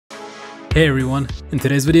Hey everyone, in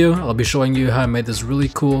today's video I'll be showing you how I made this really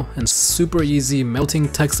cool and super easy melting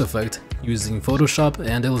text effect using Photoshop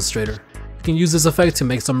and Illustrator. You can use this effect to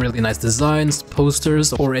make some really nice designs,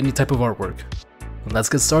 posters, or any type of artwork. Let's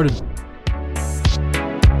get started.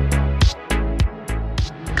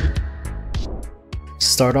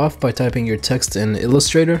 Start off by typing your text in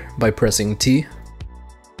Illustrator by pressing T.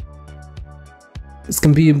 This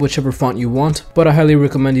can be in whichever font you want, but I highly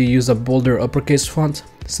recommend you use a bolder uppercase font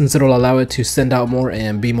since it'll allow it to stand out more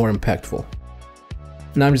and be more impactful.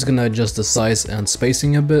 Now I'm just gonna adjust the size and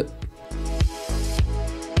spacing a bit.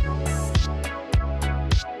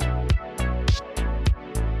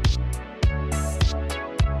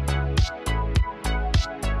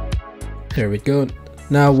 There we go.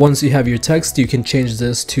 Now once you have your text, you can change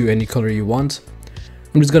this to any color you want.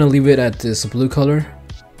 I'm just gonna leave it at this blue color.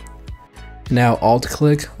 Now alt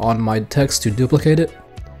click on my text to duplicate it,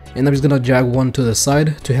 and I'm just gonna drag one to the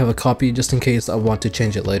side to have a copy just in case I want to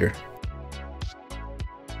change it later.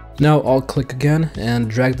 Now alt click again and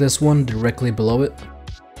drag this one directly below it.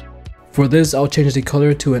 For this I'll change the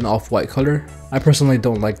color to an off-white color. I personally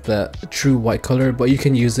don't like that true white color, but you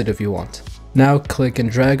can use it if you want. Now click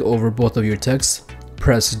and drag over both of your texts.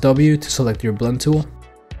 Press W to select your blend tool.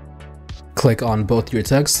 Click on both your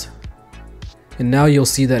text. And now you'll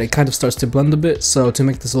see that it kind of starts to blend a bit, so to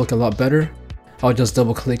make this look a lot better, I'll just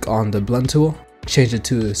double click on the blend tool, change it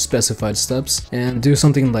to specified steps, and do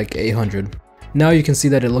something like 800. Now you can see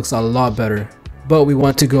that it looks a lot better, but we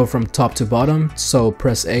want to go from top to bottom, so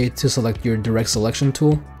press A to select your direct selection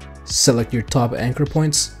tool, select your top anchor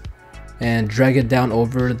points, and drag it down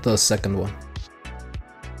over the second one.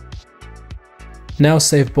 Now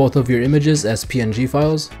save both of your images as PNG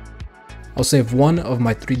files. I'll save one of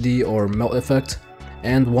my 3D or melt effect,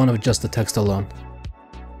 and one of just the text alone.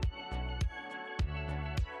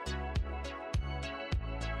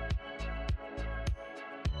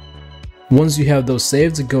 Once you have those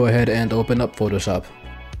saved, go ahead and open up Photoshop.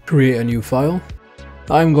 Create a new file.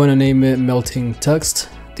 I'm going to name it melting text.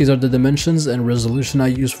 These are the dimensions and resolution I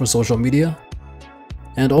use for social media.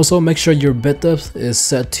 And also make sure your bit depth is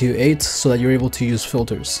set to 8 so that you're able to use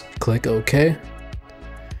filters. Click OK.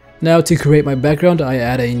 Now to create my background, I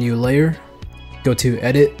add a new layer. Go to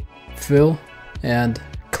Edit, Fill, and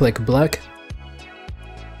click Black.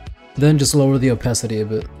 Then just lower the opacity a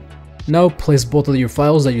bit. Now place both of your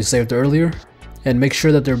files that you saved earlier, and make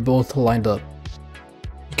sure that they're both lined up.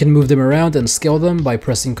 You can move them around and scale them by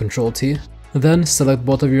pressing Ctrl T. Then select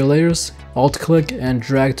both of your layers, Alt click and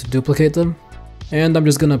drag to duplicate them. And I'm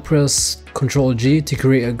just gonna press Ctrl G to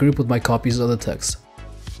create a group with my copies of the text.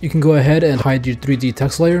 You can go ahead and hide your 3D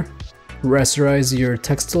text layer, rasterize your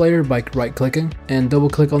text layer by right clicking, and double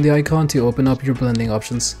click on the icon to open up your blending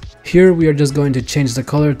options. Here we are just going to change the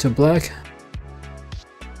color to black.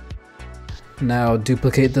 Now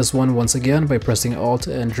duplicate this one once again by pressing Alt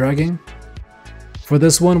and dragging. For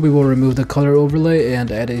this one we will remove the color overlay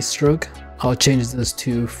and add a stroke. I'll change this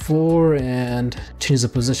to 4 and change the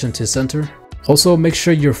position to center. Also make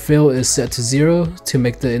sure your fill is set to 0 to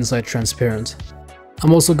make the inside transparent.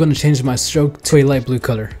 I'm also going to change my stroke to a light blue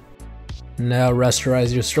color. Now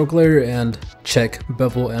rasterize your stroke layer and check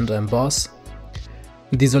bevel and emboss.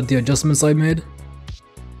 These are the adjustments I made.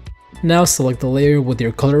 Now select the layer with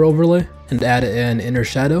your color overlay and add an inner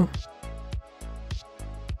shadow.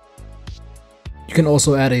 You can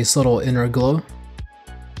also add a subtle inner glow.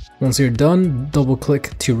 Once you're done, double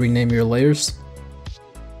click to rename your layers.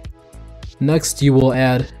 Next, you will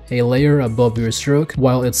add a layer above your stroke.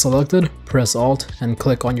 While it's selected, press Alt and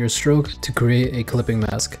click on your stroke to create a clipping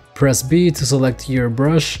mask. Press B to select your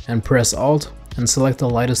brush and press Alt and select the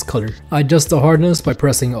lightest color. I adjust the hardness by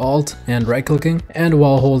pressing Alt and right clicking, and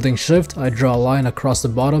while holding Shift, I draw a line across the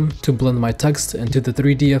bottom to blend my text into the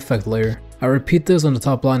 3D effect layer. I repeat this on the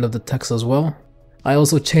top line of the text as well. I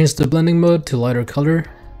also changed the blending mode to lighter color.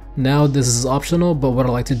 Now this is optional, but what I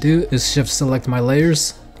like to do is shift select my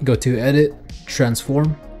layers, go to Edit,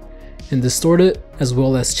 Transform, and distort it, as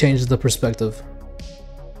well as change the perspective.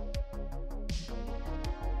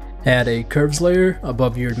 Add a curves layer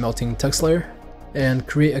above your melting text layer, and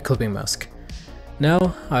create a clipping mask.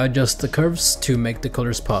 Now I adjust the curves to make the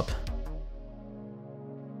colors pop.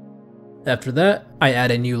 After that, I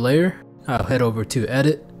add a new layer. I'll head over to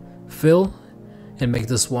Edit, Fill, and make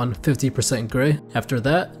this one 50% gray. After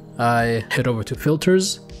that, I head over to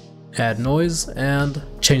Filters, add noise, and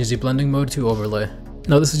change the blending mode to overlay.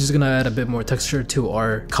 Now this is just gonna add a bit more texture to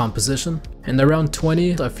our composition, and around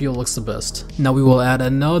 20 I feel looks the best. Now we will add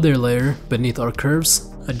another layer beneath our curves,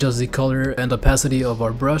 adjust the color and opacity of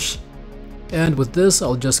our brush, And with this,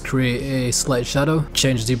 I'll just create a slight shadow,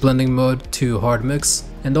 change the blending mode to hard mix,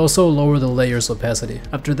 and also lower the layer's opacity.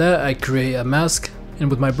 After that, I create a mask, and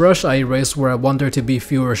with my brush, I erase where I want there to be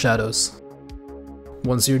fewer shadows.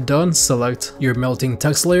 Once you're done, select your melting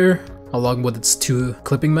text layer, along with its 2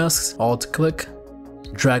 clipping masks, Alt-click,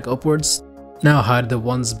 drag upwards. Now hide the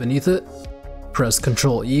ones beneath it. Press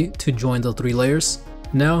Ctrl E to join the 3 layers.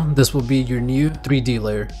 Now this will be your new 3D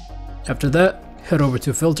layer. After that, head over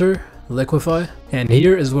to Filter, Liquify, and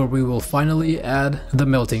here is where we will finally add the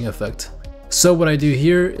melting effect. So what I do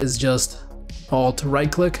here is just Alt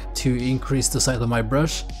right click to increase the size of my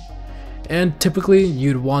brush, and typically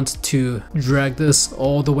you'd want to drag this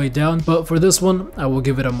all the way down, but for this one I will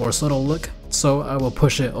give it a more subtle look, so I will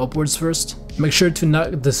push it upwards first. Make sure to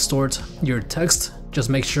not distort your text, just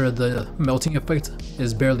make sure the melting effect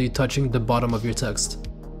is barely touching the bottom of your text.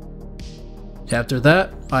 After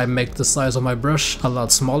that, I make the size of my brush a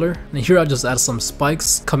lot smaller, and here I just add some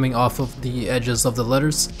spikes coming off of the edges of the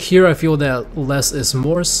letters. Here I feel that less is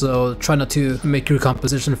more, so try not to make your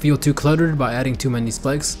composition feel too cluttered by adding too many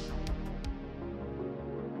spikes.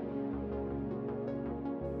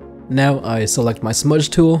 Now I select my smudge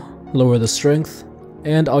tool, lower the strength,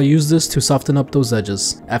 and I'll use this to soften up those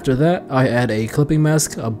edges. After that, I add a clipping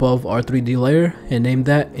mask above our 3D layer and name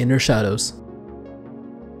that Inner Shadows.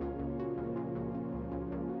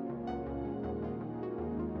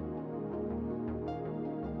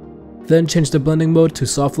 Then change the blending mode to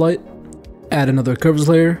soft light, add another curves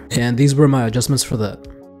layer, and these were my adjustments for that.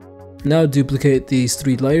 Now duplicate these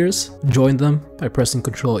 3 layers, join them by pressing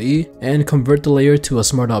Ctrl E, and convert the layer to a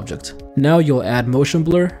smart object. Now you'll add motion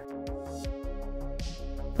blur.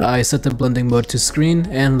 I set the blending mode to screen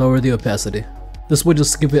and lower the opacity. This will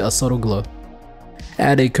just give it a subtle glow.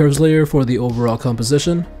 Add a curves layer for the overall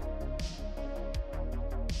composition.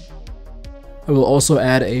 I will also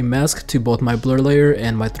add a mask to both my blur layer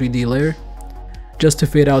and my 3D layer, just to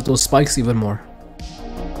fade out those spikes even more.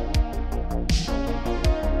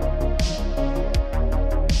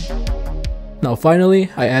 Now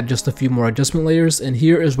finally, I add just a few more adjustment layers, and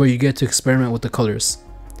here is where you get to experiment with the colors.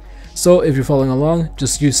 So if you're following along,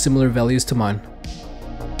 just use similar values to mine.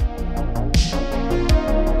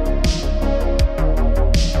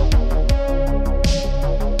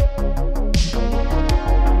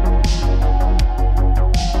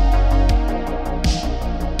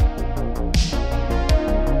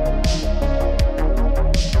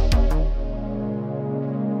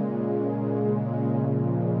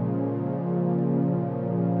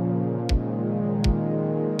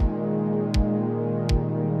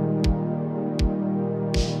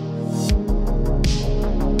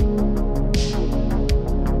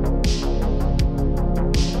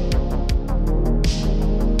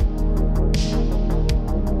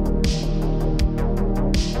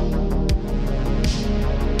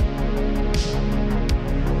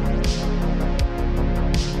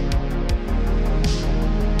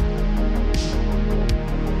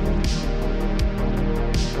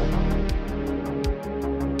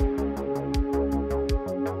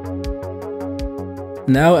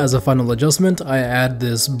 Now as a final adjustment, I add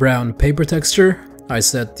this brown paper texture. I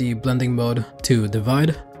set the blending mode to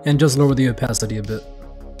divide and just lower the opacity a bit.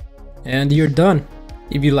 And you're done.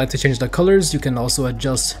 If you'd like to change the colors, you can also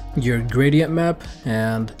adjust your gradient map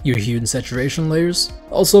and your hue and saturation layers.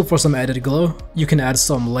 Also, for some added glow, you can add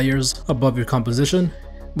some layers above your composition.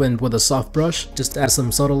 With a soft brush, just add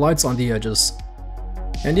some subtle lights on the edges.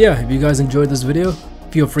 And yeah, if you guys enjoyed this video,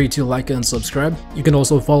 feel free to like and subscribe. You can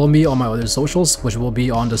also follow me on my other socials, which will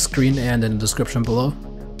be on the screen and in the description below.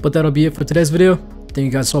 But that'll be it for today's video. Thank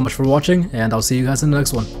you guys so much for watching, and I'll see you guys in the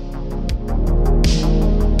next one.